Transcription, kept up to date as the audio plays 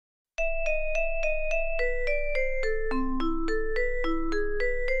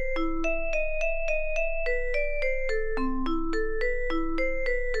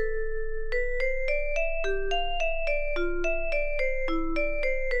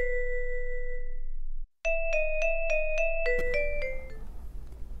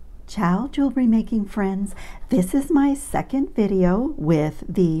Ciao jewelry making friends. This is my second video with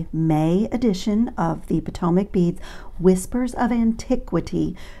the May edition of the Potomac Beads Whispers of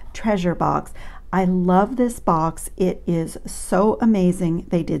Antiquity treasure box. I love this box. It is so amazing.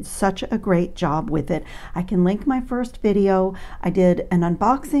 They did such a great job with it. I can link my first video. I did an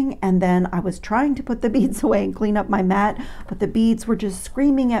unboxing and then I was trying to put the beads away and clean up my mat, but the beads were just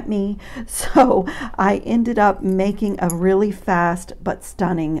screaming at me. So I ended up making a really fast but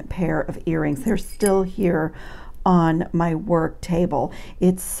stunning pair of earrings. They're still here on my work table.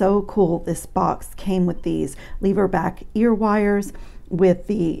 It's so cool. This box came with these lever back ear wires with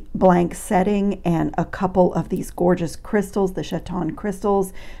the blank setting and a couple of these gorgeous crystals, the chaton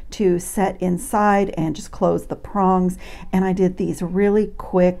crystals, to set inside and just close the prongs. And I did these really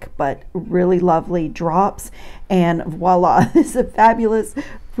quick but really lovely drops, and voila, this is a fabulous,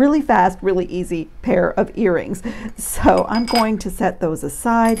 really fast, really easy pair of earrings. So I'm going to set those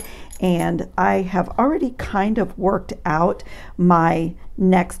aside, and I have already kind of worked out my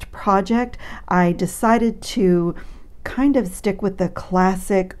next project. I decided to kind of stick with the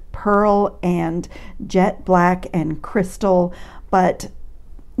classic pearl and jet black and crystal, but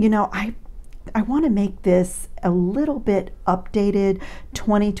you know, I want to make this a little bit updated.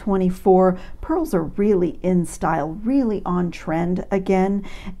 2024 pearls are really in style, really on trend again,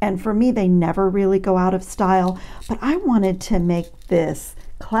 and for me they never really go out of style, but I wanted to make this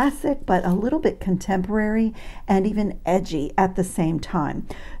classic but a little bit contemporary and even edgy at the same time.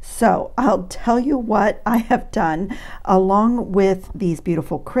 So I'll tell you what I have done along with these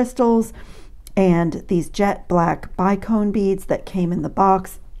beautiful crystals and these jet black bicone beads that came in the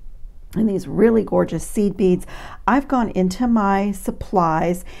box and these really gorgeous seed beads. I've gone into my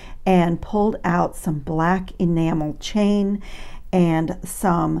supplies and pulled out some black enamel chain and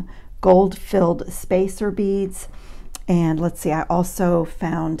some gold filled spacer beads. And let's see, I also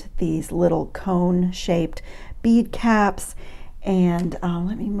found these little cone shaped bead caps, and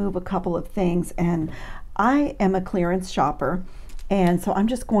let me move a couple of things. And I am a clearance shopper, and so I'm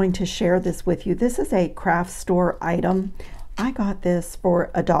just going to share this with you. This is a craft store item. I got this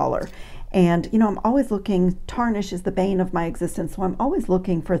for $1. And you know, I'm always looking, tarnish is the bane of my existence, so I'm always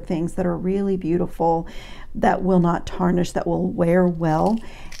looking for things that are really beautiful, that will not tarnish, that will wear well.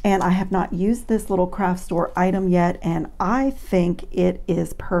 And I have not used this little craft store item yet, and I think it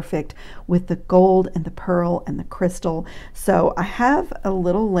is perfect with the gold and the pearl and the crystal. So I have a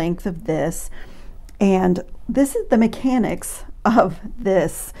little length of this, and this is the mechanics of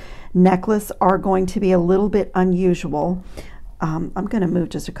this necklace are going to be a little bit unusual. I'm going to move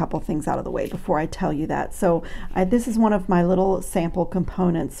just a couple things out of the way before I tell you that. So this is one of my little sample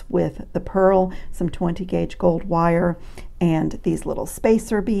components with the pearl, some 20 gauge gold wire, and these little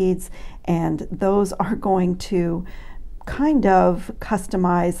spacer beads, and those are going to kind of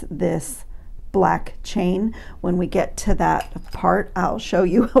customize this black chain. When we get to that part, I'll show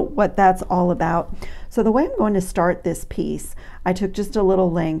you what that's all about. So the way I'm going to start this piece, I took just a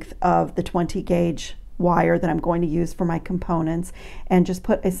little length of the 20 gauge wire that I'm going to use for my components and just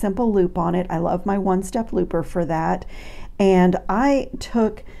put a simple loop on it. I love my one-step looper for that. And I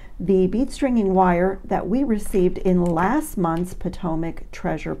took the bead stringing wire that we received in last month's Potomac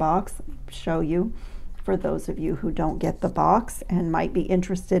treasure box. I'll show you for those of you who don't get the box and might be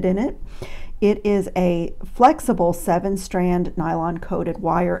interested in it. It is a flexible 7-strand nylon coated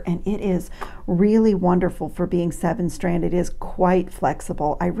wire, and it is really wonderful for being 7-strand. It is quite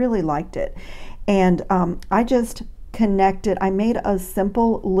flexible. I really liked it. And I just connected, I made a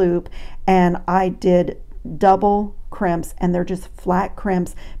simple loop, and I did double crimps, and they're just flat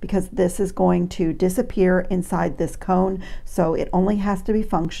crimps because this is going to disappear inside this cone, so it only has to be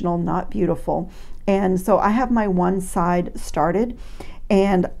functional, not beautiful. And so I have my one side started,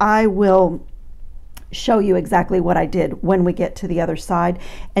 and I will show you exactly what I did when we get to the other side.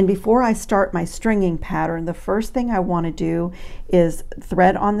 And before I start my stringing pattern, the first thing I want to do is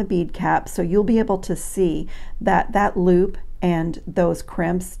thread on the bead cap, so you'll be able to see that that loop and those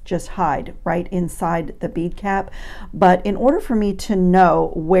crimps just hide right inside the bead cap. But in order for me to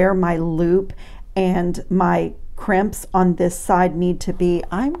know where my loop and my crimps on this side need to be,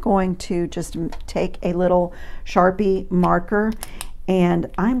 I'm going to just take a little Sharpie marker, and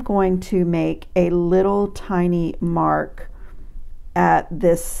I'm going to make a little tiny mark at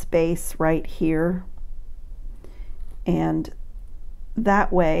this space right here, and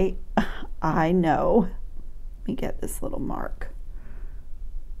that way I know. Let me get this little mark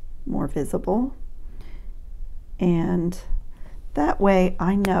more visible, and that way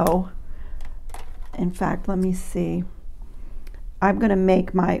I know. In fact, let me see, I'm going to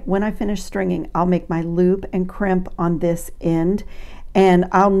make my, when I finish stringing, I'll make my loop and crimp on this end, And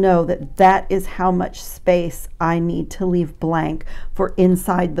I'll know that that is how much space I need to leave blank for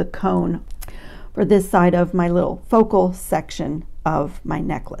inside the cone for this side of my little focal section of my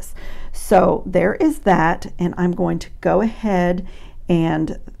necklace. So there is that, and I'm going to go ahead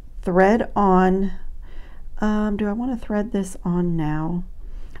and thread on. Do I want to thread this on now?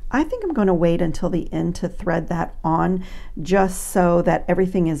 I think I'm going to wait until the end to thread that on, just so that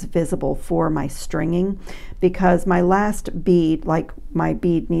everything is visible for my stringing, because my last bead, like my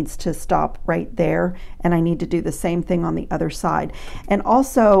bead needs to stop right there, and I need to do the same thing on the other side. And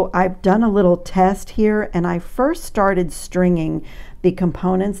also I've done a little test here, and I first started stringing the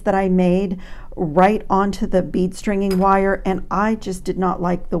components that I made right onto the bead stringing wire, and I just did not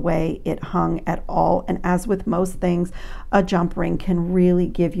like the way it hung at all. And as with most things, a jump ring can really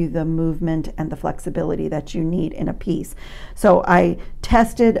give you the movement and the flexibility that you need in a piece. So I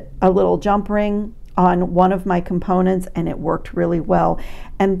tested a little jump ring on one of my components, and it worked really well.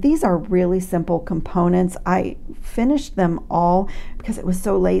 And these are really simple components. I finished them all because it was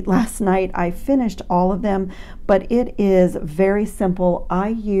so late last night. I finished all of them, but it is very simple. I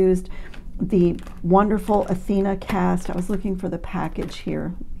used the wonderful Athena cast. I was looking for the package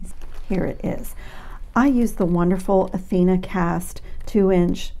here. Here it is. I used the wonderful Athena cast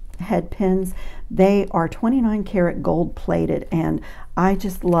 2-inch head pins. They are 29 karat gold plated, and I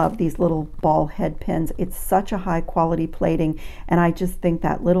just love these little ball head pins. It's such a high quality plating, and I just think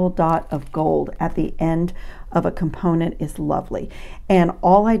that little dot of gold at the end of a component is lovely. And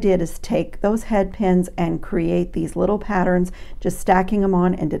all I did is take those head pins and create these little patterns, just stacking them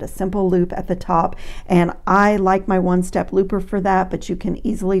on, and did a simple loop at the top. And I like my one-step looper for that, but you can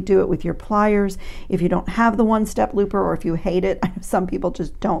easily do it with your pliers if you don't have the one-step looper, or if you hate it. I know some people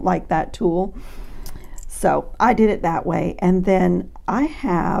just don't like that tool. So I did it that way. And then I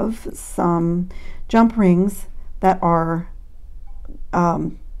have some jump rings that are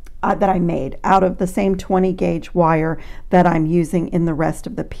that I made out of the same 20 gauge wire that I'm using in the rest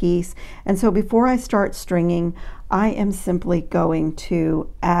of the piece. And so before I start stringing, I am simply going to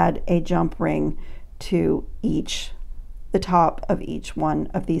add a jump ring to the top of each one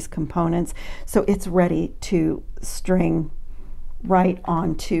of these components, so it's ready to string right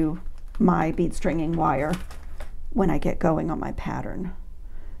onto my bead stringing wire when I get going on my pattern.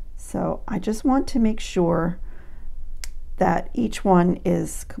 So I just want to make sure that each one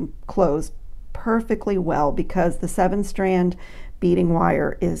is closed perfectly well, because the 7-strand beading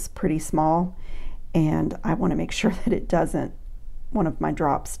wire is pretty small, and I want to make sure that it doesn't, one of my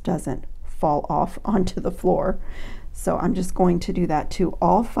drops doesn't fall off onto the floor. So I'm just going to do that to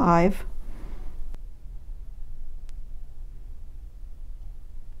all 5.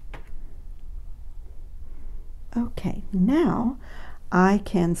 Okay, now I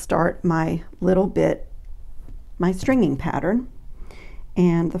can start my my stringing pattern.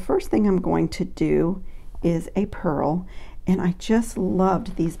 And the first thing I'm going to do is a pearl. And I just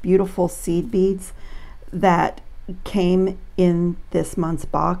loved these beautiful seed beads that came in this month's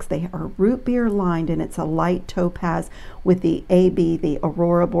box. They are root beer lined, and it's a light topaz with the AB, the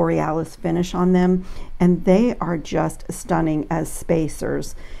Aurora Borealis finish on them. And they are just stunning as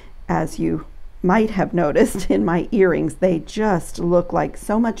spacers. As you might have noticed in my earrings, they just look like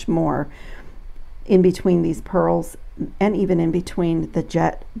so much more in between these pearls, and even in between the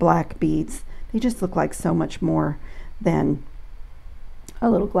jet black beads. They just look like so much more than a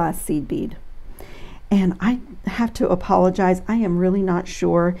little glass seed bead. And I have to apologize, I am really not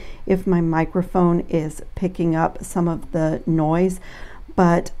sure if my microphone is picking up some of the noise,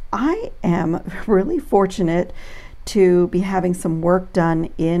 but I am really fortunate to be having some work done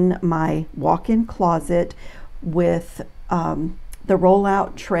in my walk-in closet with the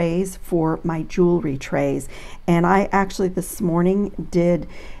rollout trays for my jewelry trays. And I actually this morning did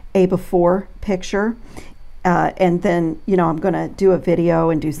a before picture, and then, you know, I'm going to do a video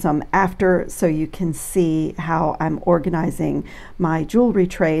and do some after, so you can see how I'm organizing my jewelry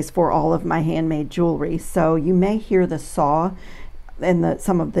trays for all of my handmade jewelry. So you may hear the saw and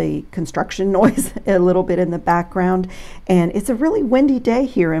some of the construction noise a little bit in the background. And it's a really windy day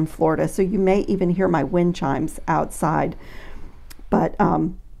here in Florida, so you may even hear my wind chimes outside. But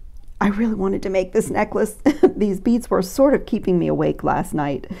I really wanted to make this necklace. These beads were sort of keeping me awake last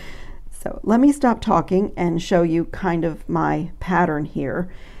night. So let me stop talking and show you kind of my pattern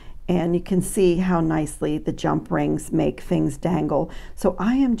here. And you can see how nicely the jump rings make things dangle. So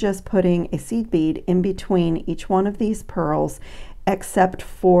I am just putting a seed bead in between each one of these pearls, except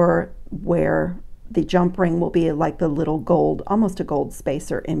for where the jump ring will be like the little gold, almost a gold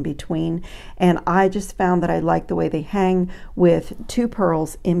spacer in between. And I just found that I like the way they hang with 2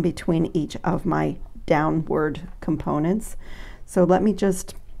 pearls in between each of my downward components. So let me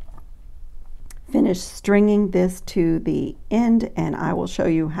just finish stringing this to the end, and I will show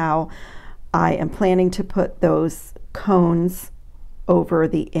you how I am planning to put those cones over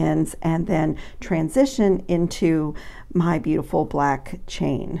the ends and then transition into my beautiful black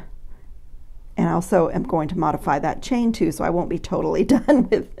chain. And I also am going to modify that chain too, so I won't be totally done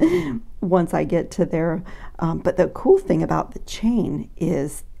with once I get to there. But the cool thing about the chain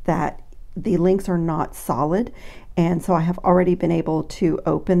is that the links are not solid, and so I have already been able to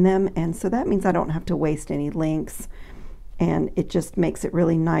open them, and so that means I don't have to waste any links, and it just makes it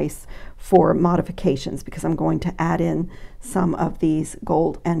really nice for modifications because I'm going to add in some of these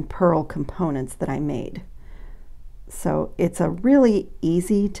gold and pearl components that I made. So it's a really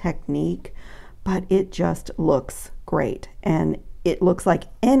easy technique, but it just looks great, and it looks like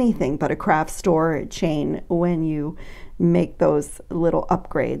anything but a craft store chain when you make those little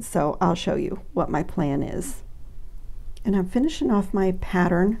upgrades. So I'll show you what my plan is. And I'm finishing off my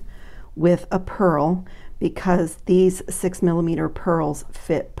pattern with a pearl because these 6mm pearls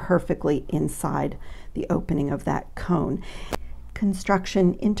fit perfectly inside the opening of that cone.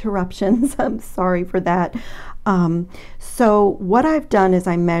 Construction interruptions, I'm sorry for that. So what I've done is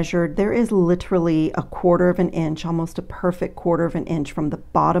I measured, there is literally a 1/4 of an inch, almost a perfect 1/4 of an inch from the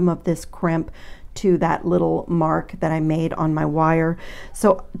bottom of this crimp to that little mark that I made on my wire.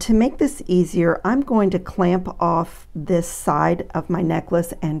 So to make this easier, I'm going to clamp off this side of my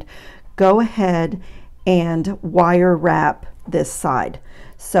necklace and go ahead and wire wrap this side.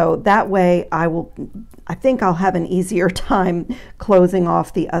 So that way I think I'll have an easier time closing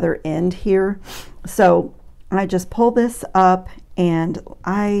off the other end here. So I just pull this up, and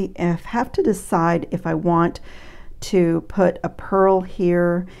I have to decide if I want to put a pearl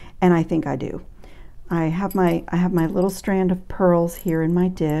here, and I think I do. I have my little strand of pearls here in my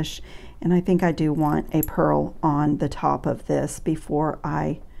dish, and I think I do want a pearl on the top of this before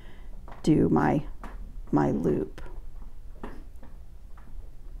I do my loop.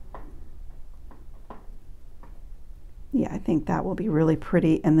 Yeah, I think that will be really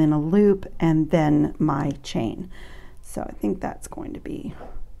pretty, and then a loop, and then my chain. So I think that's going to be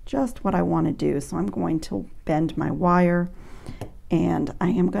just what I want to do. So I'm going to bend my wire, and I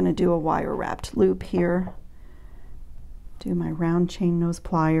am going to do a wire wrapped loop here. Do my round chain nose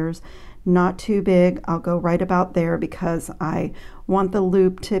pliers, not too big. I'll go right about there because I want the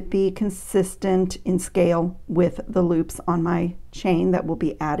loop to be consistent in scale with the loops on my chain that will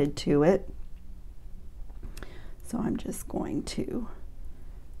be added to it. So I'm just going to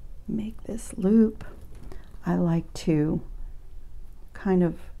make this loop. I like to kind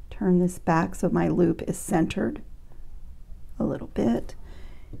of turn this back so my loop is centered a little bit,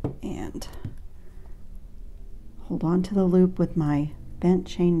 and hold on to the loop with my bent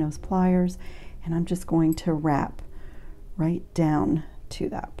chain nose pliers, and I'm just going to wrap right down to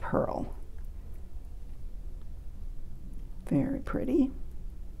that pearl. Very pretty.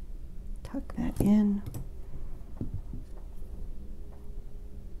 Tuck that in.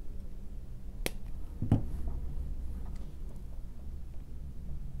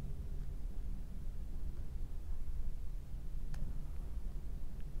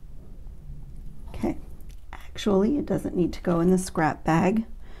 Okay, actually it doesn't need to go in the scrap bag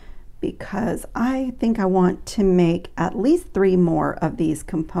because I think I want to make at least 3 more of these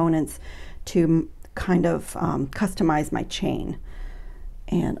components to kind of customize my chain.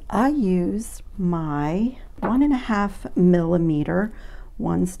 And I use my 1.5mm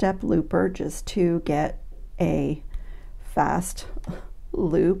one-step looper just to get a fast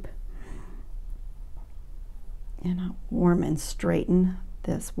loop. And I'll warm and straighten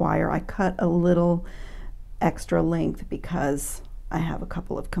this wire. I cut a little extra length because I have a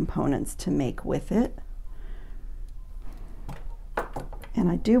couple of components to make with it. And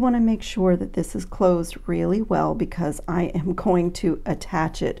I do want to make sure that this is closed really well because I am going to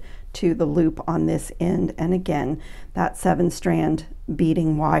attach it to the loop on this end. And again, that 7-strand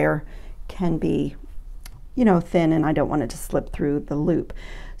beading wire can be, you know, thin, and I don't want it to slip through the loop.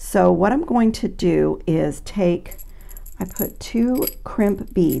 So what I'm going to do is I put 2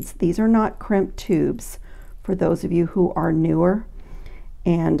 crimp beads. These are not crimp tubes for those of you who are newer.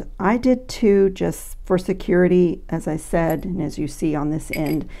 And I did 2 just for security, as I said, and as you see on this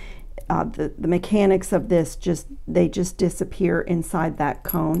end. The mechanics of this, they just disappear inside that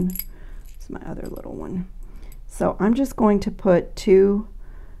cone. It's my other little one. So I'm just going to put 2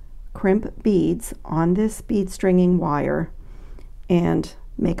 crimp beads on this bead stringing wire and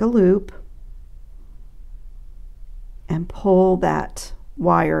make a loop and pull that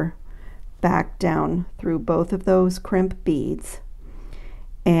wire back down through both of those crimp beads.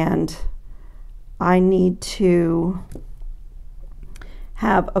 And I need to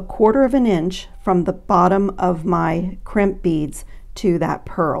have 1/4 of an inch from the bottom of my crimp beads to that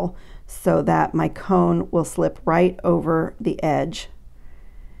pearl so that my cone will slip right over the edge.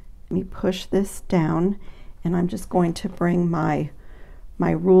 Let me push this down, and I'm just going to bring my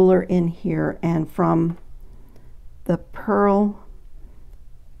ruler in here, and from the pearl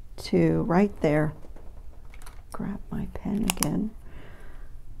to right there, grab my pen again,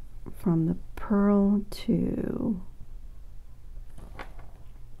 from the pearl to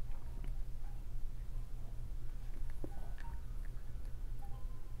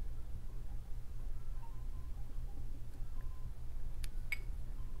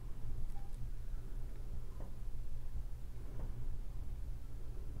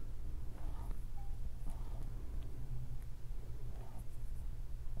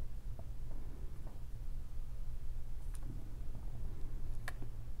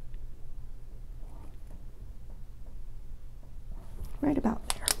right about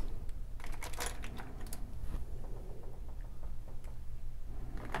there.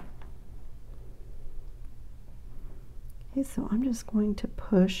 Okay, so I'm just going to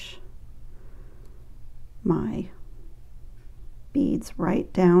push my beads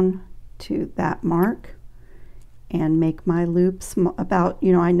right down to that mark and make my loops about,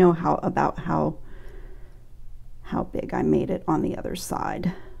 you know, I know how big I made it on the other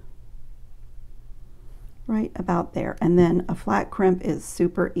side. Right about there. And then a flat crimp is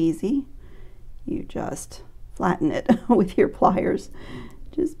super easy. You just flatten it with your pliers.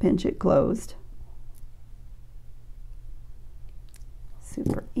 Just pinch it closed.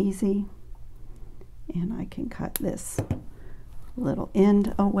 Super easy. And I can cut this little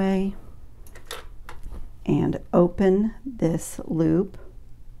end away and open this loop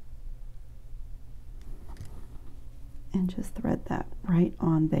and just thread that right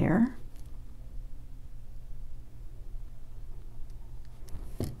on there.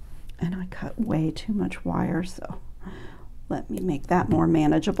 And I cut way too much wire, so let me make that more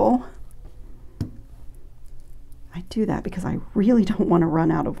manageable. I do that because I really don't want to run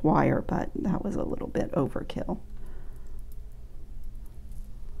out of wire, but that was a little bit overkill.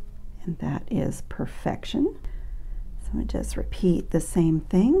 And that is perfection. So I just repeat the same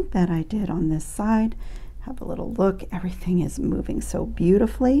thing that I did on this side. Have a little look. Everything is moving so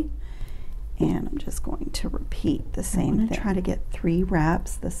beautifully. And I'm just going to repeat the same thing. Try to get 3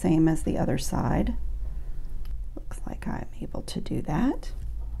 wraps, the same as the other side. Looks like I'm able to do that.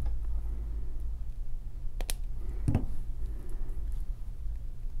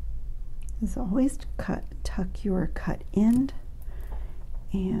 As always, tuck your cut end.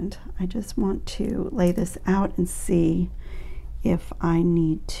 And I just want to lay this out and see if I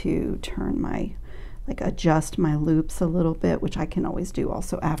need to turn my, adjust my loops a little bit, which I can always do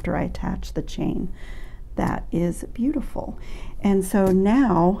also after I attach the chain. That is beautiful. And so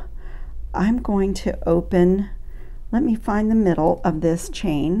now I'm going to open, let me find the middle of this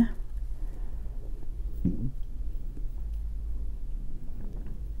chain.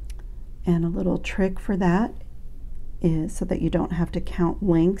 And a little trick for that is, so that you don't have to count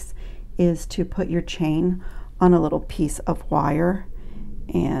links, is to put your chain on a little piece of wire,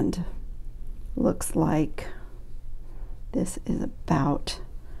 and looks like this is about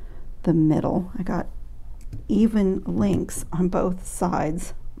the middle. I got even links on both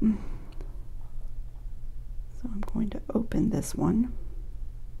sides. So I'm going to open this one.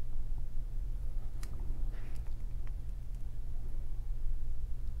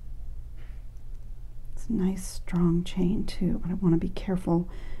 It's a nice strong chain too, but I want to be careful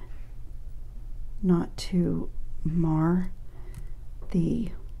not to mar the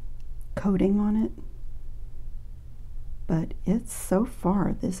coating on it. But it's, so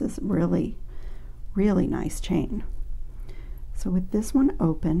far, this is really nice chain. So with this one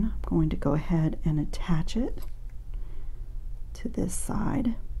open, I'm going to go ahead and attach it to this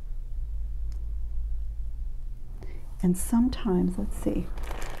side. And sometimes, let's see,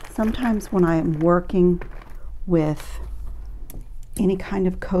 sometimes when I am working with any kind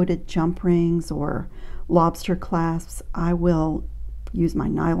of coated jump rings or lobster clasps, I will use my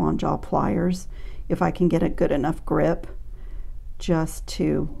nylon jaw pliers if I can get a good enough grip, just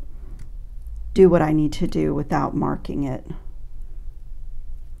to do what I need to do without marking it.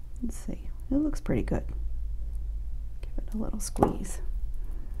 Let's see, it looks pretty good. Give it a little squeeze.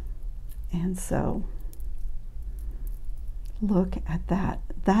 And so look at that.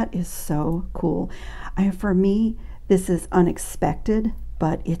 That is so cool. For me, this is unexpected,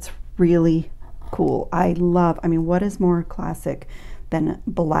 but it's really cool. I mean, what is more classic than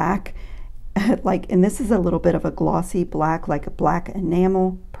black? And this is a little bit of a glossy black, like a black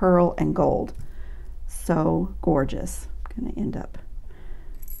enamel, pearl, and gold. So gorgeous. I'm gonna end up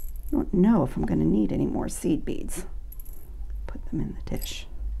I don't know if I'm going to need any more seed beads. Put them in the dish.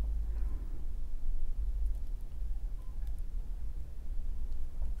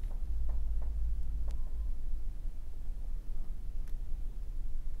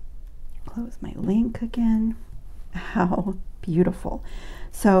 Close my link again. How beautiful.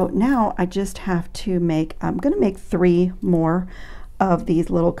 So now I just have to make, I'm going to make 3 more of these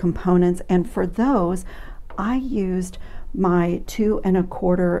little components, and for those I used my 2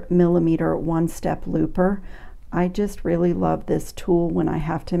 1/4 millimeter one-step looper. I just really love this tool when I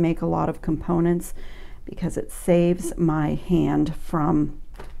have to make a lot of components because it saves my hand from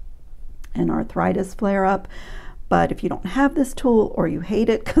an arthritis flare-up. But if you don't have this tool or you hate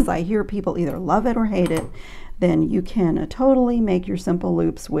it, because I hear people either love it or hate it, then you can totally make your simple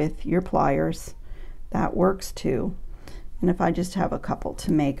loops with your pliers. That works too. And if I just have a couple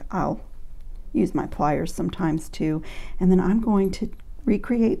to make, I'll use my pliers sometimes too. And then I'm going to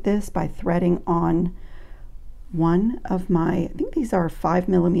recreate this by threading on one of my, I think these are 5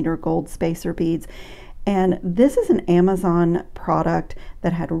 millimeter gold spacer beads. And this is an Amazon product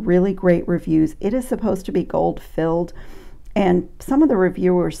that had really great reviews. It is supposed to be gold filled, and some of the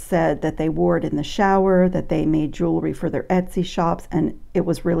reviewers said that they wore it in the shower, that they made jewelry for their Etsy shops, and it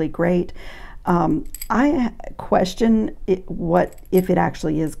was really great. I question if it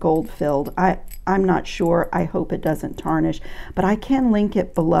actually is gold filled. I'm not sure. I hope it doesn't tarnish, but I can link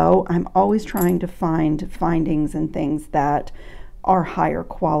it below. I'm always trying to find findings and things that are higher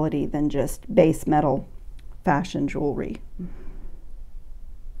quality than just base metal fashion jewelry.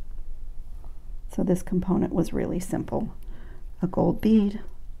 So this component was really simple. A gold bead,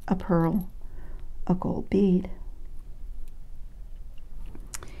 a pearl, a gold bead,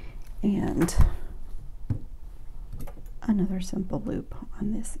 and another simple loop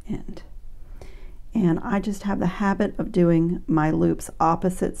on this end. And I just have the habit of doing my loops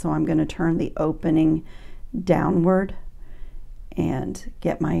opposite, so I'm going to turn the opening downward and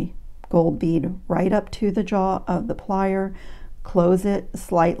get my gold bead right up to the jaw of the plier, close it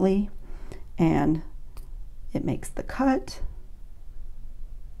slightly, and it makes the cut.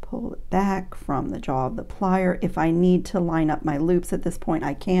 Pull it back from the jaw of the plier. If I need to line up my loops at this point,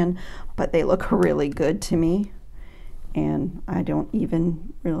 I can, but they look really good to me. And I don't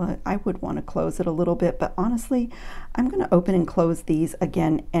even realize, I would want to close it a little bit, but honestly, I'm going to open and close these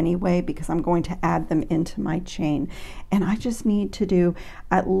again anyway because I'm going to add them into my chain. And I just need to do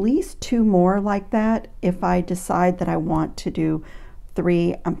at least 2 more like that. If I decide that I want to do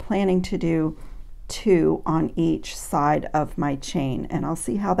 3, I'm planning to do 2 on each side of my chain, and I'll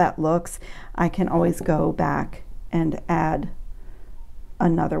see how that looks. I can always go back and add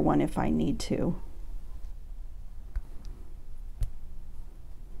another one if I need to.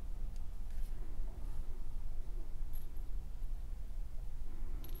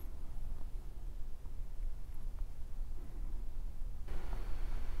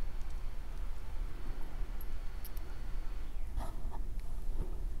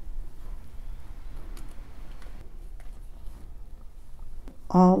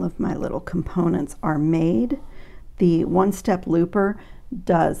 All of my little components are made. The one-step looper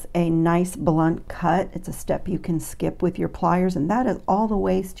does a nice blunt cut. It's a step you can skip with your pliers, and that is all the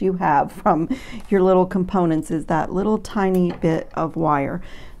waste you have from your little components, is that little tiny bit of wire.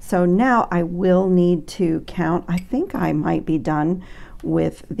 So now I will need to count. I think I might be done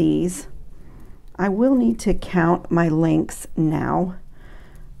with these. I will need to count my links now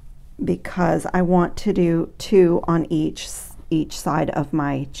because I want to do 2 on each side of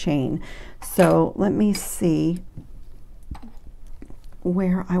my chain. So let me see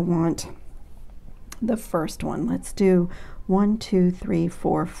where I want the first one. Let's do 1, 2, 3,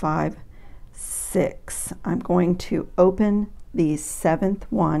 4, 5, 6. I'm going to open the 7th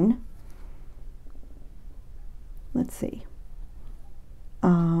one. Let's see.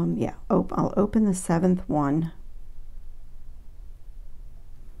 Yeah, I'll open the 7th one.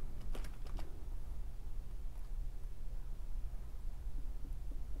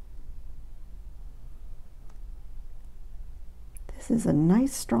 This is a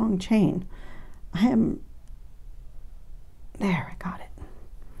nice strong chain. There, I got it.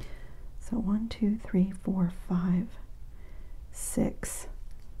 So 1, 2, 3, 4, 5, 6.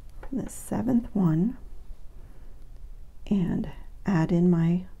 The 7th one, and add in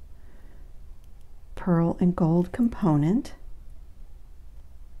my pearl and gold component.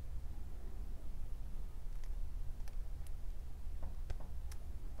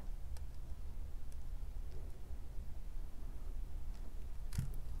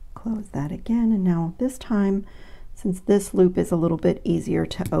 Close that again, and now this time, since this loop is a little bit easier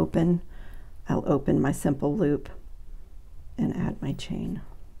to open, I'll open my simple loop and add my chain.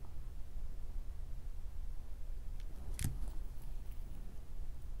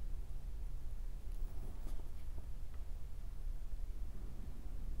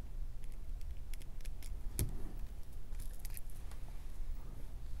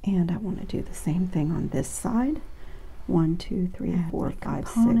 And I want to do the same thing on this side. 1, 2, 3, 4, 5,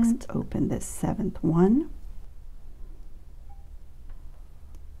 6. Open this 7th one.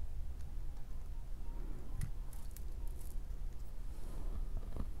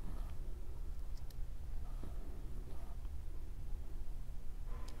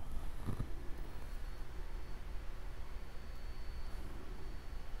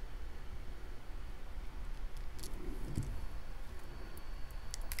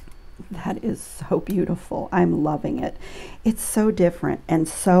 That is so beautiful. I'm loving it. It's so different and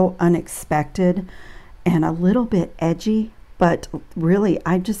so unexpected and a little bit edgy, but really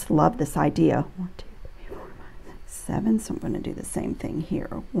I just love this idea. 1, 2, 3, 4, 5, 6, 7. So I'm going to do the same thing here.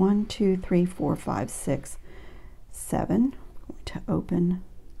 1, 2, 3, 4, 5, 6, 7. I'm going to open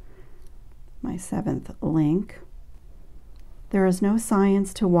my 7th link. There is no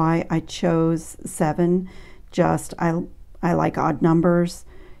science to why I chose 7. Just I like odd numbers.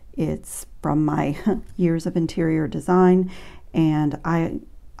 It's from my years of interior design, and I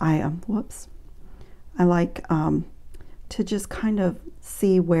like to just kind of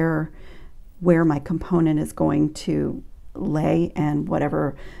see where my component is going to lay, and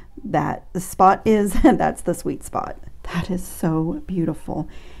whatever that spot is, that's the sweet spot. That is so beautiful.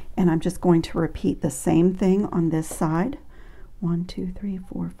 And I'm just going to repeat the same thing on this side. 1, 2, 3,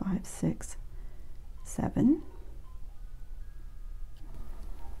 4, 5, 6, 7.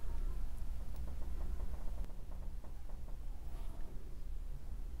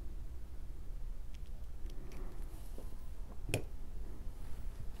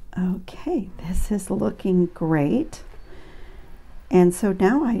 Okay, this is looking great. And so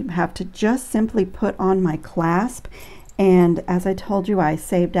now I have to just simply put on my clasp. And as I told you, I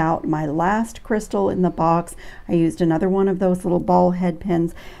saved out my last crystal in the box. I used another one of those little ball head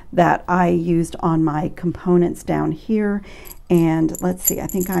pins that I used on my components down here. And let's see, I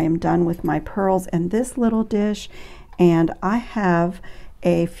think I am done with my pearls and this little dish. And I have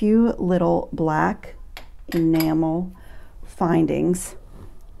a few little black enamel findings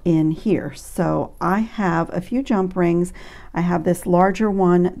in here. So I have a few jump rings. I have this larger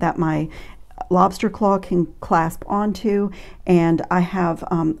one that my lobster claw can clasp onto, and I have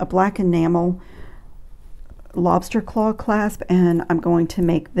a black enamel lobster claw clasp, and I'm going to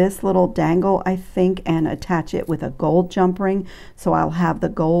make this little dangle, I think, and attach it with a gold jump ring, so I'll have the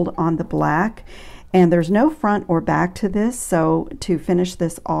gold on the black. And there's no front or back to this, so to finish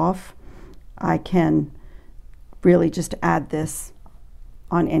this off I can really just add this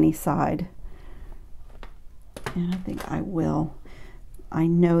on any side, and I think I will. I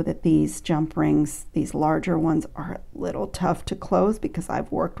know that these jump rings, these larger ones, are a little tough to close because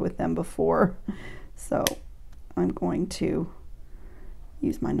I've worked with them before. So I'm going to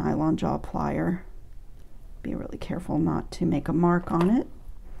use my nylon jaw plier. Be really careful not to make a mark on it.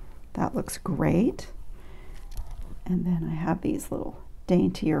 That looks great. And then I have these little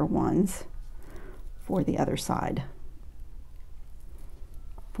daintier ones for the other side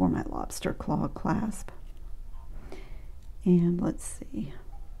for my lobster claw clasp. And let's see.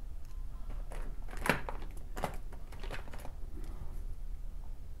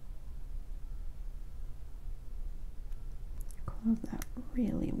 Close that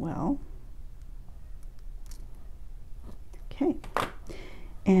really well. Okay.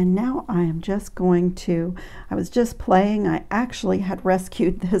 And now I am just going to, I was just playing, I actually had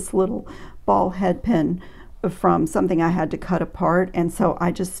rescued this little ball head pin from something I had to cut apart, and so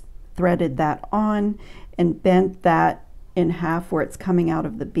I just threaded that on and bent that in half where it's coming out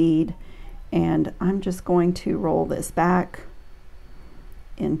of the bead, and I'm just going to roll this back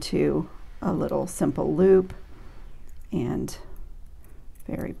into a little simple loop, and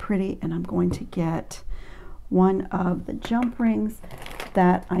very pretty. And I'm going to get one of the jump rings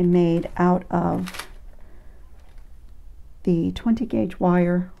that I made out of the 20 gauge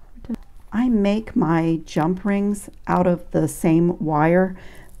wire. I make my jump rings out of the same wire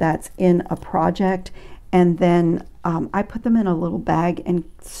that's in a project, and then I put them in a little bag and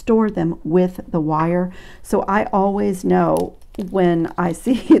store them with the wire. So I always know when I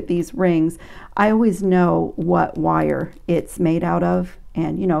see these rings, I always know what wire it's made out of,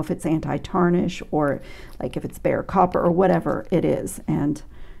 and you know, if it's anti-tarnish or like if it's bare copper or whatever it is, and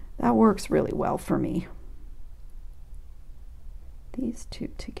that works really well for me. These two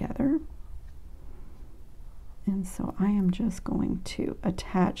together. And so I am just going to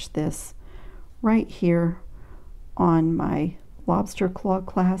attach this right here on my lobster claw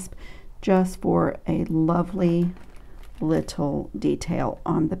clasp, just for a lovely little detail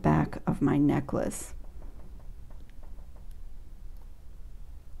on the back of my necklace.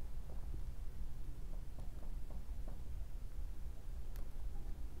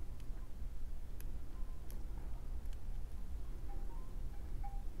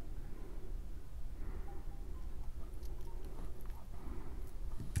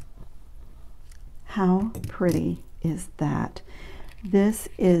 How pretty is that? This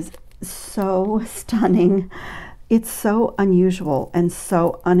is so stunning. It's so unusual and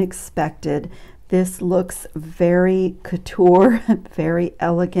so unexpected. This looks very couture, very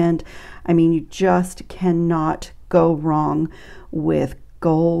elegant. I mean, you just cannot go wrong with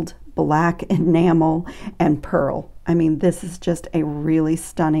gold, black enamel, and pearl. I mean, this is just a really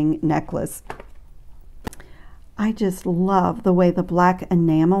stunning necklace. I just love the way the black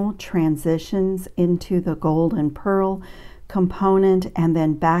enamel transitions into the gold and pearl component and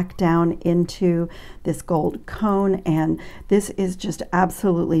then back down into this gold cone, and this is just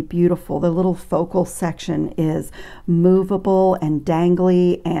absolutely beautiful. The little focal section is movable and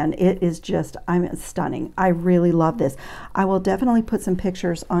dangly, and it is just, I'm stunning. I really love this. I will definitely put some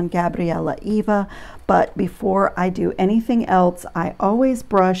pictures on Gabriella Eva, but before I do anything else, I always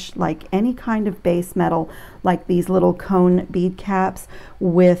brush like any kind of base metal, like these little cone bead caps,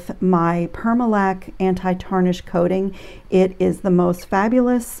 with my Permalac anti-tarnish coating. It is the most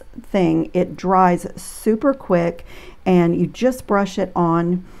fabulous thing. It dries super quick, and you just brush it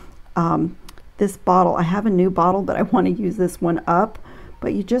on this bottle. I have a new bottle, but I want to use this one up.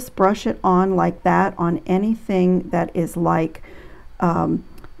 But you just brush it on like that on anything that is like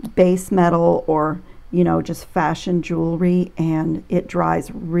base metal or, you know, just fashion jewelry, and it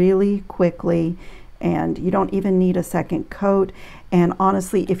dries really quickly, and you don't even need a second coat. And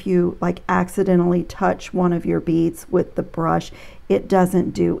honestly, if you like accidentally touch one of your beads with the brush, it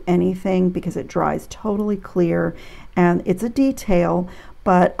doesn't do anything because it dries totally clear, and it's a detail.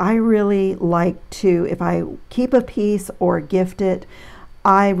 But I really like to, if I keep a piece or gift it,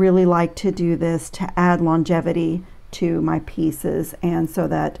 I really like to do this to add longevity to my pieces, and so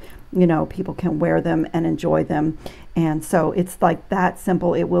that, you know, people can wear them and enjoy them. And so it's like that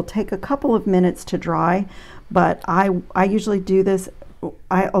simple. It will take a couple of minutes to dry, but I usually do this,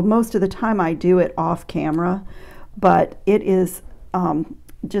 most of the time I do it off camera, but it is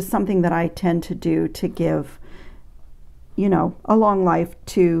just something that I tend to do to give, you know, a long life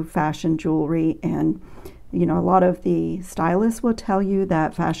to fashion jewelry. And you know, a lot of the stylists will tell you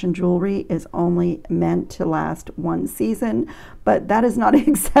that fashion jewelry is only meant to last one season, but that is not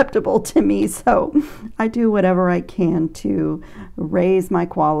acceptable to me. So I do whatever I can to raise my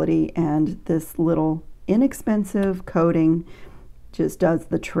quality, and this little inexpensive coating just does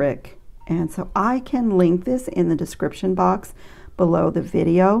the trick. And so I can link this in the description box below the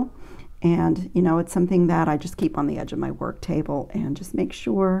video. And you know, it's something that I just keep on the edge of my work table and just make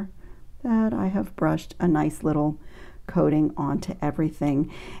sure that I have brushed a nice little coating onto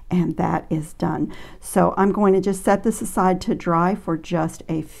everything, and that is done. So I'm going to just set this aside to dry for just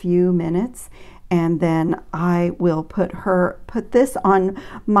a few minutes, and then I will put this on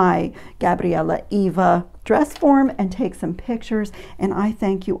my Gabriella Eva dress form and take some pictures. And I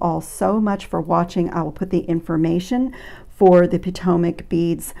thank you all so much for watching. I will put the information for the Potomac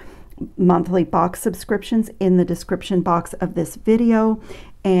Beads monthly box subscriptions in the description box of this video.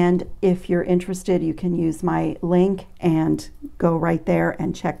 And if you're interested, you can use my link and go right there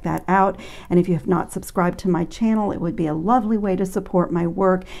and check that out. And if you have not subscribed to my channel, it would be a lovely way to support my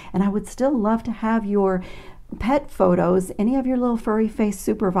work. And I would still love to have your pet photos, any of your little furry face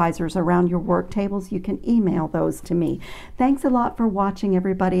supervisors around your work tables. You can email those to me. Thanks a lot for watching,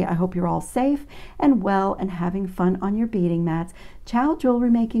 everybody. I hope you're all safe and well and having fun on your beading mats. Ciao, jewelry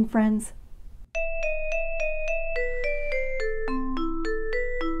making friends.